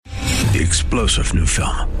The explosive new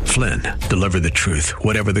film, Flynn, deliver the truth,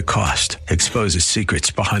 whatever the cost, exposes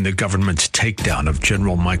secrets behind the government's takedown of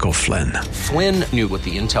General Michael Flynn. Flynn knew what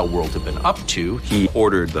the intel world had been up to. He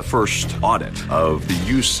ordered the first audit of the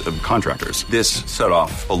use of contractors. This set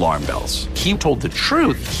off alarm bells. He told the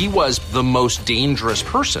truth. He was the most dangerous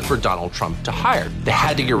person for Donald Trump to hire. They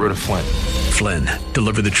had to get rid of Flynn. Flynn,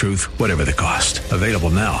 deliver the truth, whatever the cost. Available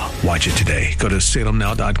now. Watch it today. Go to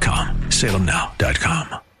salemnow.com.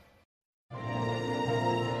 salemnow.com.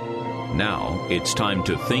 Now it's time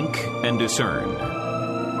to think and discern.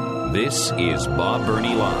 This is Bob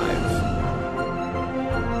Burney Live.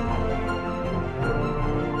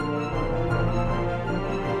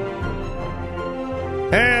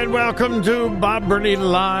 And welcome to Bob Burney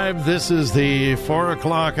Live. This is the 4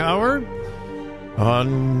 o'clock hour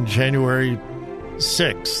on January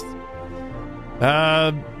 6th.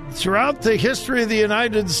 Throughout the history of the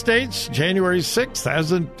United States, January 6th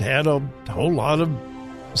hasn't had a whole lot of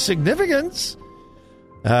significance.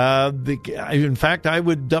 In fact, I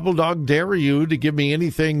would double dog dare you to give me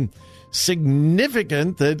anything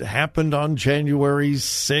significant that happened on January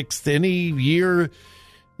 6th any year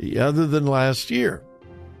other than last year.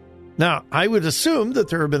 Now, I would assume that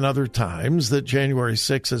there have been other times that January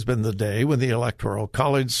 6th has been the day when the Electoral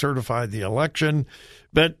College certified the election,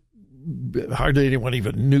 but hardly anyone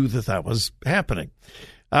even knew that that was happening.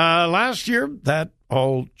 Last year, that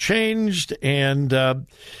all changed, and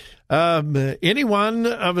anyone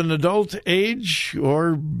of an adult age,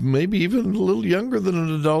 or maybe even a little younger than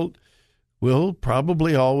an adult, will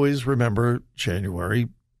probably always remember January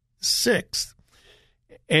 6th.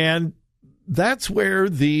 And that's where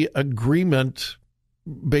the agreement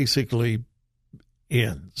basically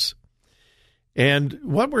ends. And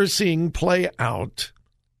what we're seeing play out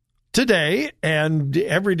today and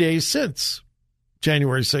every day since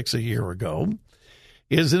January 6th a year ago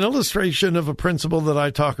is an illustration of a principle that I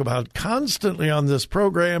talk about constantly on this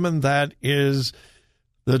program, and that is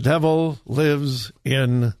the devil lives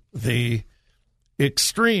in the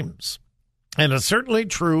extremes. And it's certainly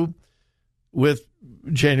true with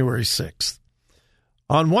January 6th.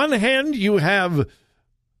 On one hand, you have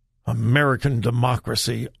American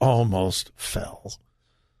democracy almost fell.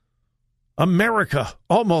 America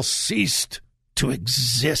almost ceased to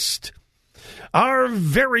exist. Our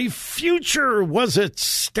very future was at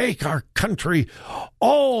stake. Our country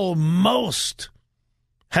almost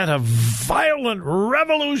had a violent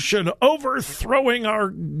revolution overthrowing our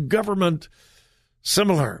government,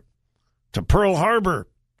 similar to Pearl Harbor,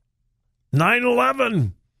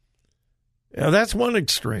 9/11. That's one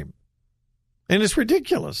extreme. And it's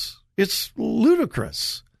ridiculous. It's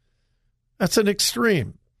ludicrous. That's an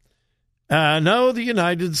extreme. No, the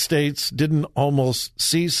United States didn't almost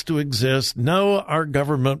cease to exist. No, our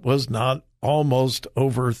government was not almost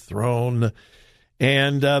overthrown.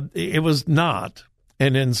 And it was not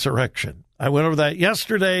an insurrection. I went over that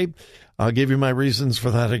yesterday. I'll give you my reasons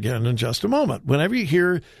for that again in just a moment. Whenever you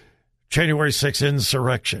hear January 6th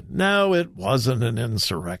insurrection, no, it wasn't an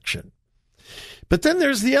insurrection. But then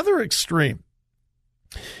there's the other extreme.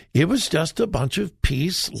 It was just a bunch of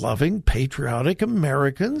peace-loving, patriotic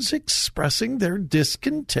Americans expressing their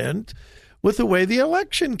discontent with the way the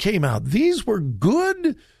election came out. These were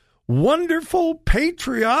good, wonderful,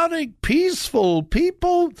 patriotic, peaceful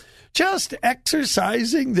people just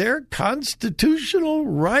exercising their constitutional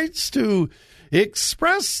rights to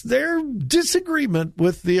express their disagreement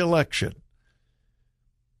with the election.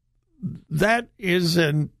 That is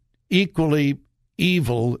an equally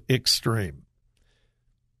evil extreme.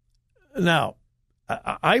 Now,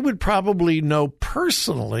 I would probably know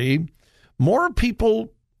personally more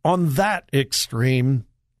people on that extreme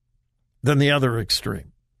than the other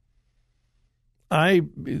extreme.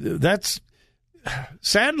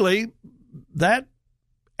 Sadly, that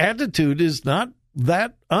attitude is not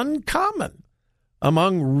that uncommon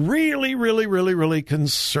among really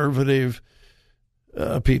conservative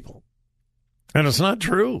people. And it's not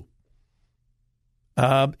true.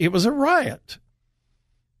 It was a riot.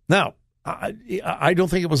 Now, I don't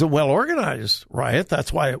think it was a well-organized riot.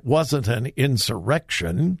 That's why it wasn't an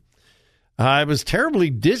insurrection. It was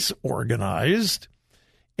terribly disorganized.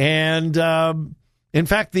 And, in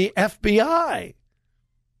fact, the FBI,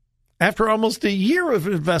 after almost a year of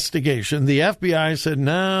investigation, the FBI said,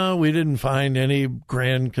 no, we didn't find any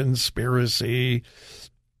grand conspiracy.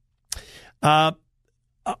 A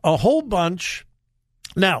whole bunch.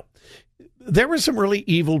 Now, there were some really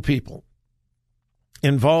evil people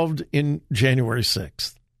involved in January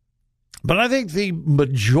 6th. But I think the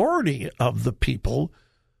majority of the people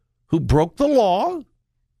who broke the law,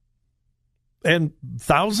 and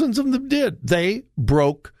thousands of them did, they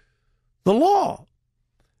broke the law.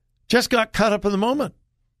 Just got caught up in the moment.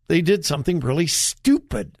 They did something really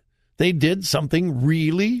stupid. They did something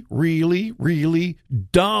really, really, really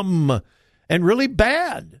dumb and really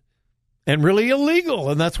bad and really illegal.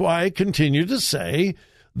 And that's why I continue to say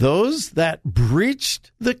those that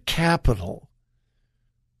breached the Capitol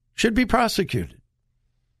should be prosecuted.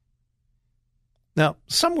 Now,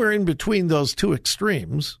 somewhere in between those two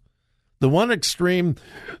extremes, the one extreme,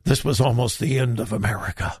 this was almost the end of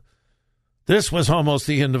America. This was almost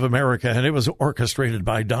the end of America, and it was orchestrated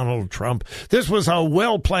by Donald Trump. This was a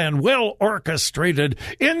well-planned, well-orchestrated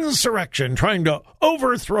insurrection trying to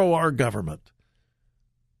overthrow our government.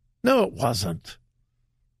 No, it wasn't.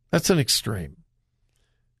 That's an extreme.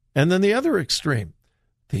 And then the other extreme.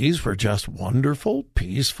 These were just wonderful,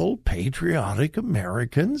 peaceful, patriotic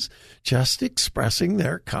Americans just expressing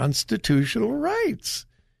their constitutional rights.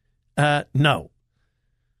 No.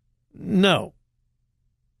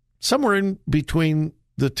 Somewhere in between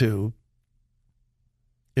the two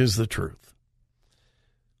is the truth.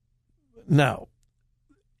 Now,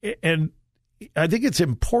 and I think it's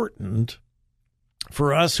important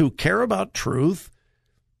for us who care about truth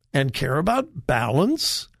and care about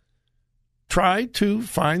balance, try to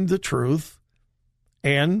find the truth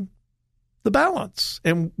and the balance.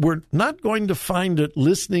 And we're not going to find it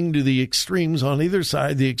listening to the extremes on either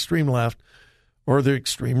side, the extreme left or the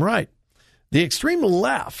extreme right. The extreme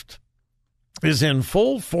left is in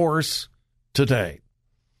full force today.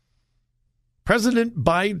 President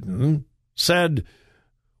Biden said,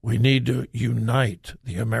 we need to unite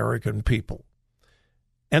the American people.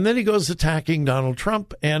 And then he goes attacking Donald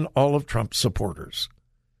Trump and all of Trump's supporters.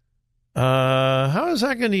 How is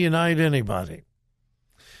that going to unite anybody?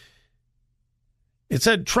 It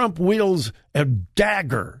said Trump wields a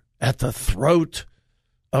dagger at the throat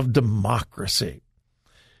of democracy.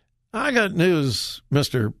 I got news,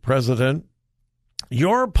 Mr. President.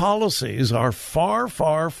 Your policies are far,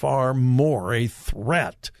 far, far more a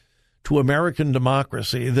threat to American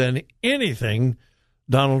democracy than anything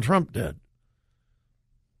Donald Trump did.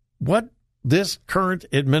 What this current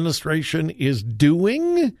administration is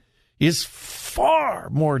doing is far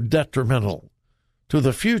more detrimental to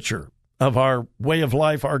the future of our way of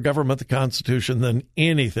life, our government, the Constitution, than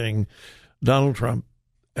anything Donald Trump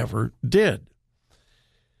ever did.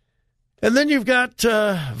 And then you've got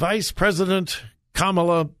Vice President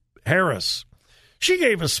Kamala Harris. She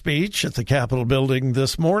gave a speech at the Capitol building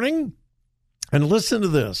this morning. And listen to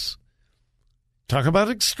this. Talk about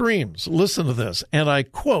extremes. Listen to this. And I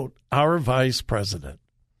quote our vice president.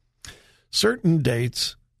 Certain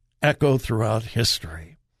dates echo throughout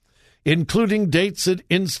history, including dates that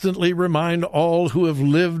instantly remind all who have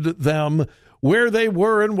lived them where they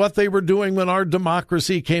were and what they were doing when our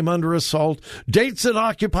democracy came under assault. Dates that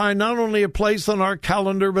occupy not only a place on our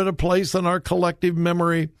calendar, but a place in our collective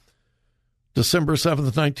memory. December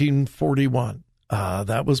 7th, 1941.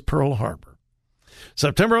 That was Pearl Harbor.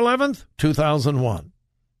 September 11th, 2001.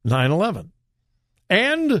 9/11.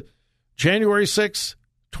 And January 6th,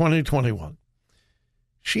 2021.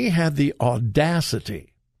 She had the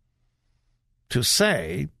audacity to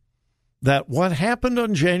say that what happened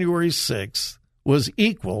on January 6th was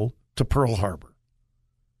equal to Pearl Harbor.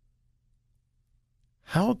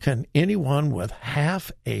 How can anyone with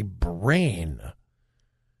half a brain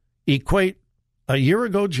equate a year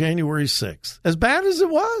ago, January 6th, as bad as it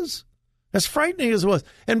was, as frightening as it was?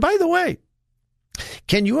 And by the way,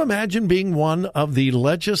 can you imagine being one of the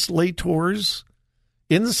legislators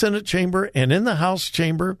in the Senate chamber and in the House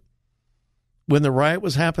chamber when the riot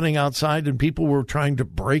was happening outside and people were trying to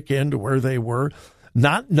break into where they were,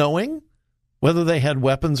 not knowing whether they had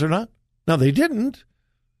weapons or not? Now, they didn't.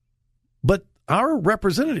 But our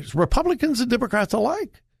representatives, Republicans and Democrats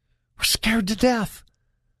alike, were scared to death.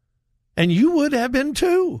 And you would have been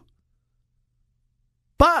too.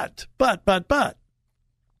 But, to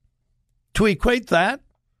equate that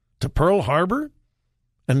to Pearl Harbor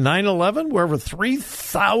and 9/11, where over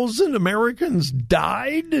 3,000 Americans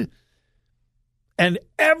died, and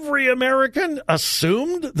every American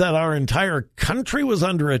assumed that our entire country was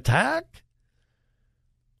under attack,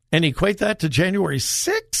 and equate that to January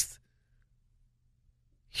 6th?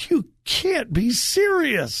 You can't be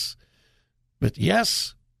serious. But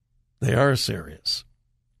yes, they are serious.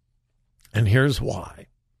 And here's why.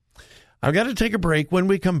 I've got to take a break. When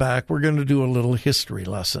we come back, we're going to do a little history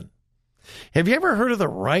lesson. Have you ever heard of the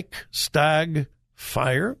Reichstag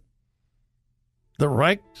fire? The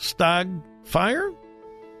Reichstag fire?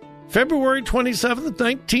 February 27th,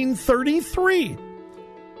 1933.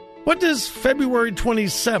 What does February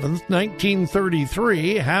 27th,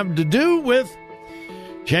 1933 have to do with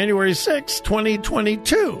January 6,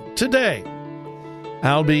 2022, today.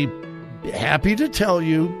 I'll be happy to tell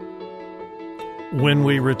you when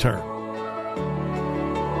we return.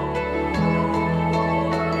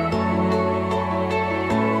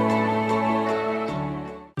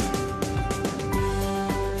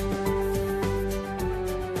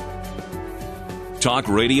 Talk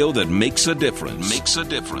radio that makes a difference. Makes a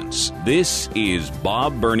difference. This is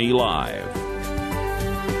Bob Burney Live.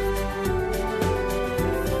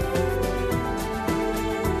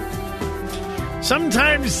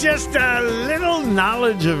 Sometimes just a little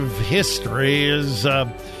knowledge of history is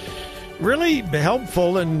really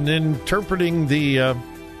helpful in interpreting the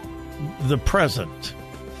present.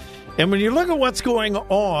 And when you look at what's going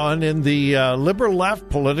on in the liberal left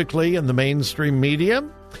politically and the mainstream media,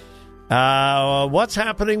 what's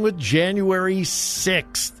happening with January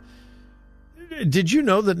 6th? Did you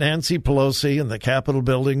know that Nancy Pelosi in the Capitol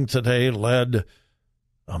building today led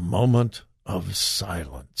a moment of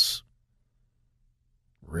silence?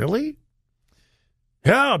 Really?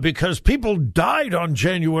 Yeah, because people died on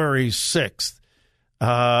January 6th.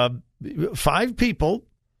 5 people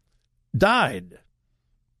died,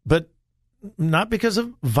 but not because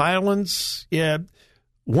of violence. Yeah,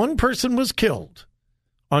 one person was killed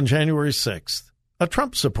on January 6th, a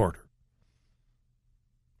Trump supporter.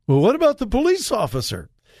 Well, what about the police officer?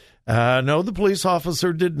 No, the police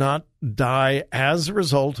officer did not die as a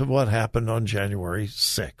result of what happened on January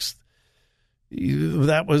 6th.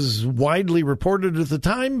 That was widely reported at the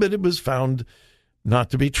time, but it was found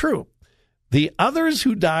not to be true. The others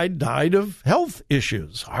who died of health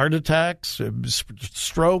issues, heart attacks,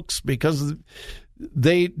 strokes, because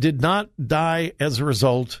they did not die as a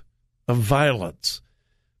result of violence.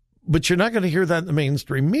 But you're not going to hear that in the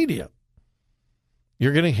mainstream media.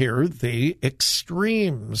 You're going to hear the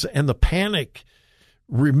extremes and the panic.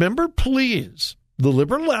 Remember, please, the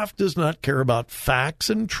liberal left does not care about facts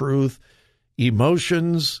and truth,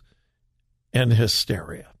 emotions, and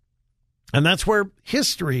hysteria. And that's where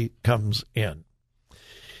history comes in.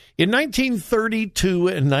 In 1932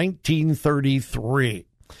 and 1933,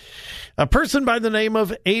 a person by the name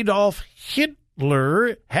of Adolf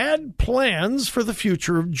Hitler had plans for the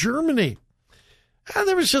future of Germany. And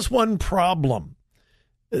there was just one problem.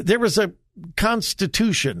 There was a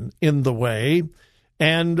constitution in the way,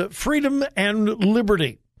 and freedom and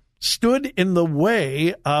liberty stood in the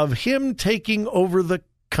way of him taking over the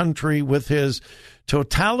country with his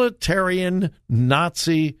totalitarian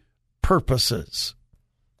Nazi purposes.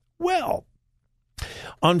 Well,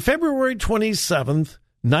 on February 27th,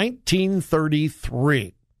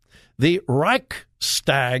 1933, the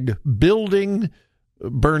Reichstag building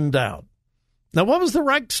burned down. Now, what was the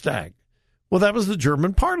Reichstag? Well, that was the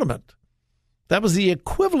German parliament. That was the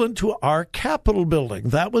equivalent to our Capitol building.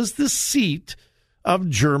 That was the seat of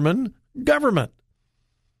German government.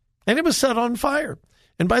 And it was set on fire.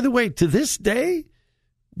 And by the way, to this day,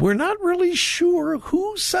 we're not really sure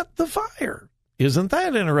who set the fire. Isn't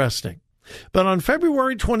that interesting? But on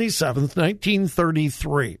February 27th,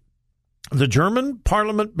 1933, the German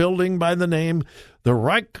parliament building by the name the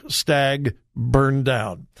Reichstag burned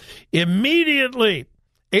down. Immediately,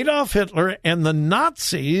 Adolf Hitler and the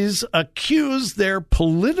Nazis accused their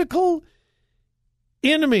political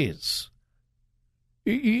enemies.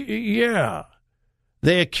 Yeah.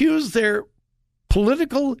 They accused their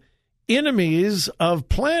political enemies of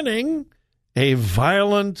planning a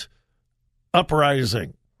violent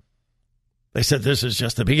uprising. They said this is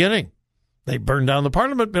just the beginning. They burned down the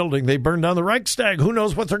parliament building. They burned down the Reichstag. Who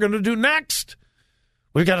knows what they're going to do next?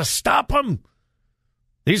 We've got to stop them.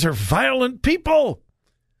 These are violent people.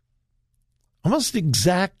 Almost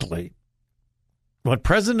exactly what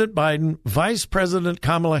President Biden, Vice President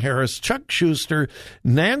Kamala Harris, Chuck Schumer,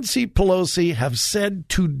 Nancy Pelosi have said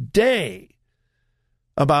today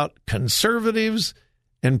about conservatives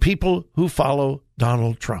and people who follow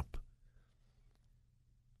Donald Trump.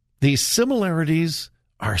 These similarities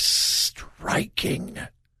are striking.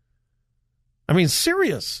 I mean,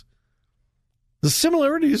 serious. The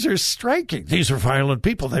similarities are striking. These are violent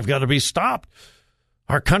people. They've got to be stopped.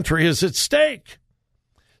 Our country is at stake.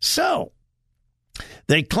 So,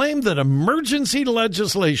 they claimed that emergency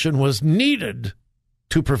legislation was needed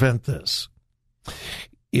to prevent this.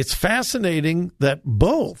 It's fascinating that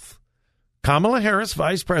both Kamala Harris,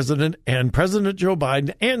 Vice President, and President Joe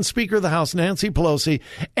Biden, and Speaker of the House Nancy Pelosi,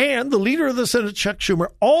 and the leader of the Senate Chuck Schumer,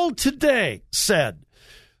 all today said,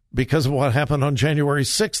 because of what happened on January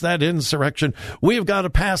 6th, that insurrection, we've got to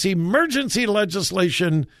pass emergency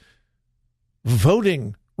legislation,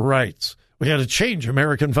 voting rights. We got to change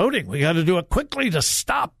American voting. We got to do it quickly to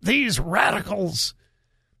stop these radicals.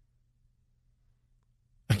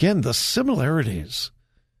 again, the similarities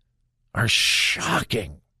are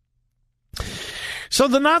shocking. So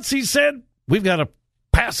the Nazis said, we've got to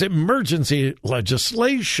pass emergency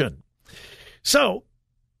legislation. So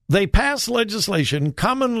they passed legislation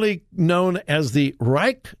commonly known as the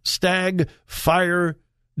Reichstag Fire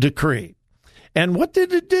Decree. And what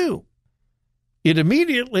did it do? It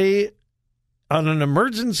immediately, on an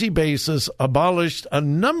emergency basis, abolished a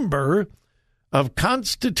number of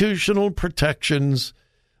constitutional protections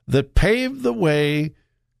that paved the way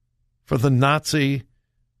for the Nazi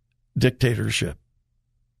dictatorship.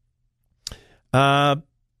 They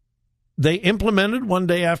implemented, one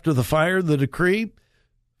day after the fire, the decree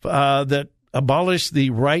that abolished the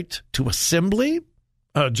right to assembly,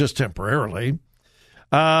 just temporarily,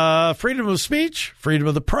 freedom of speech, freedom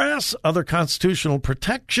of the press, other constitutional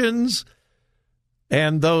protections,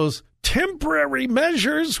 and those temporary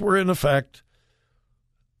measures were in effect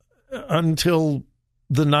until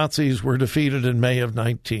the Nazis were defeated in May of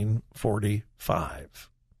 1945.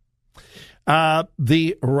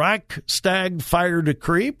 The Reichstag Fire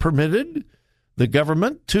Decree permitted the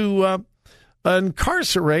government to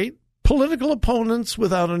incarcerate political opponents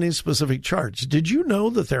without any specific charge. Did you know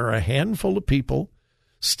that there are a handful of people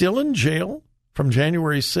still in jail from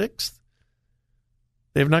January 6th?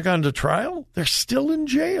 They have not gone to trial. They're still in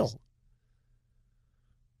jail.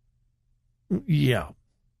 Yeah.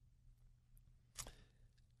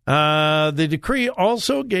 The decree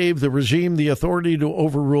also gave the regime the authority to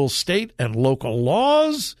overrule state and local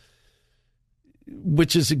laws,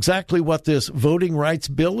 which is exactly what this voting rights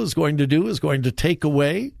bill is going to do, is going to take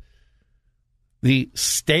away the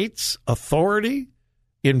state's authority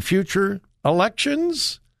in future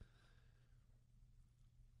elections.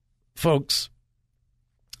 Folks,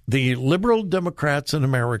 the liberal Democrats in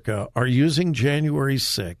America are using January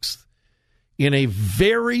 6th in a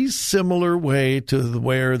very similar way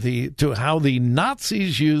to how the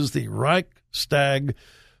Nazis used the Reichstag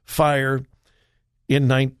fire in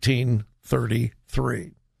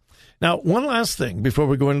 1933. Now, one last thing before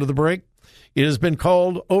we go into the break. It has been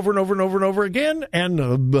called over and over and over and over again,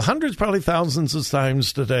 and hundreds, probably thousands of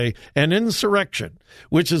times today, an insurrection,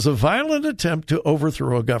 which is a violent attempt to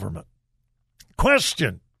overthrow a government.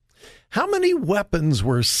 Question: how many weapons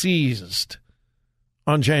were seized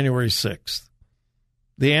on January 6th?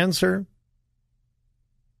 The answer: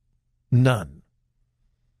 none.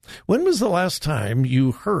 When was the last time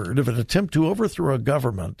you heard of an attempt to overthrow a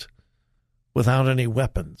government without any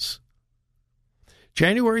weapons?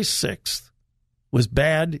 January 6th was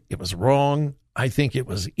bad. It was wrong. I think it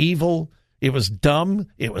was evil. It was dumb.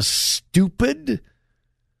 It was stupid.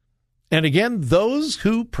 And again, those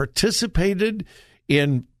who participated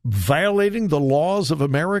in violating the laws of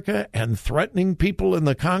America and threatening people in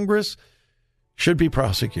the Congress should be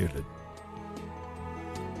prosecuted.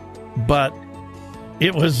 But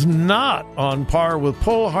it was not on par with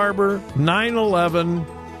Pearl Harbor, 9/11.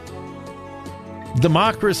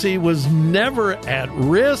 Democracy was never at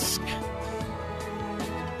risk.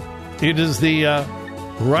 It is the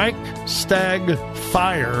Reichstag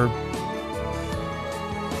fire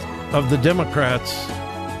of the Democrats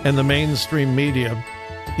and the mainstream media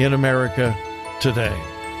in America today.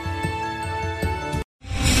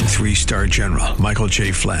 3-star General Michael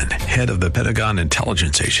J. Flynn, head of the Pentagon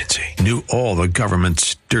Intelligence Agency, knew all the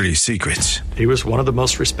government's dirty secrets. He was one of the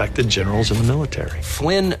most respected generals in the military.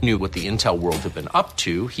 Flynn knew what the intel world had been up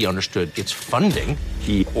to. He understood its funding.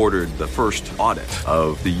 He ordered the first audit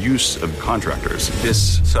of the use of contractors.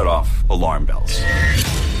 This set off alarm bells.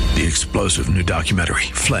 The explosive new documentary,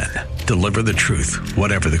 Flynn, Deliver the Truth,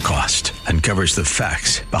 Whatever the Cost, uncovers the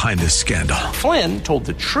facts behind this scandal. Flynn told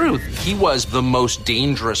the truth. He was the most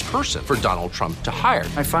dangerous person for Donald Trump to hire.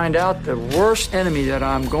 I find out the worst enemy that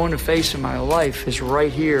I'm going to face in my life is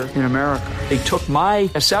right here in America. They took my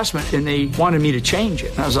assessment and they wanted me to change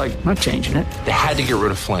it. And I was like, I'm not changing it. They had to get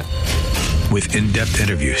rid of Flynn. With in-depth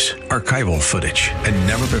interviews, archival footage, and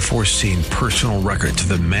never-before-seen personal records of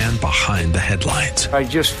the man behind the headlines. I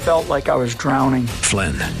just felt like I was drowning.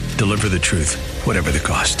 Flynn, Deliver the Truth, Whatever the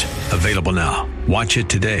Cost. Available now. Watch it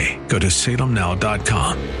today. Go to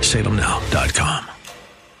salemnow.com. salemnow.com.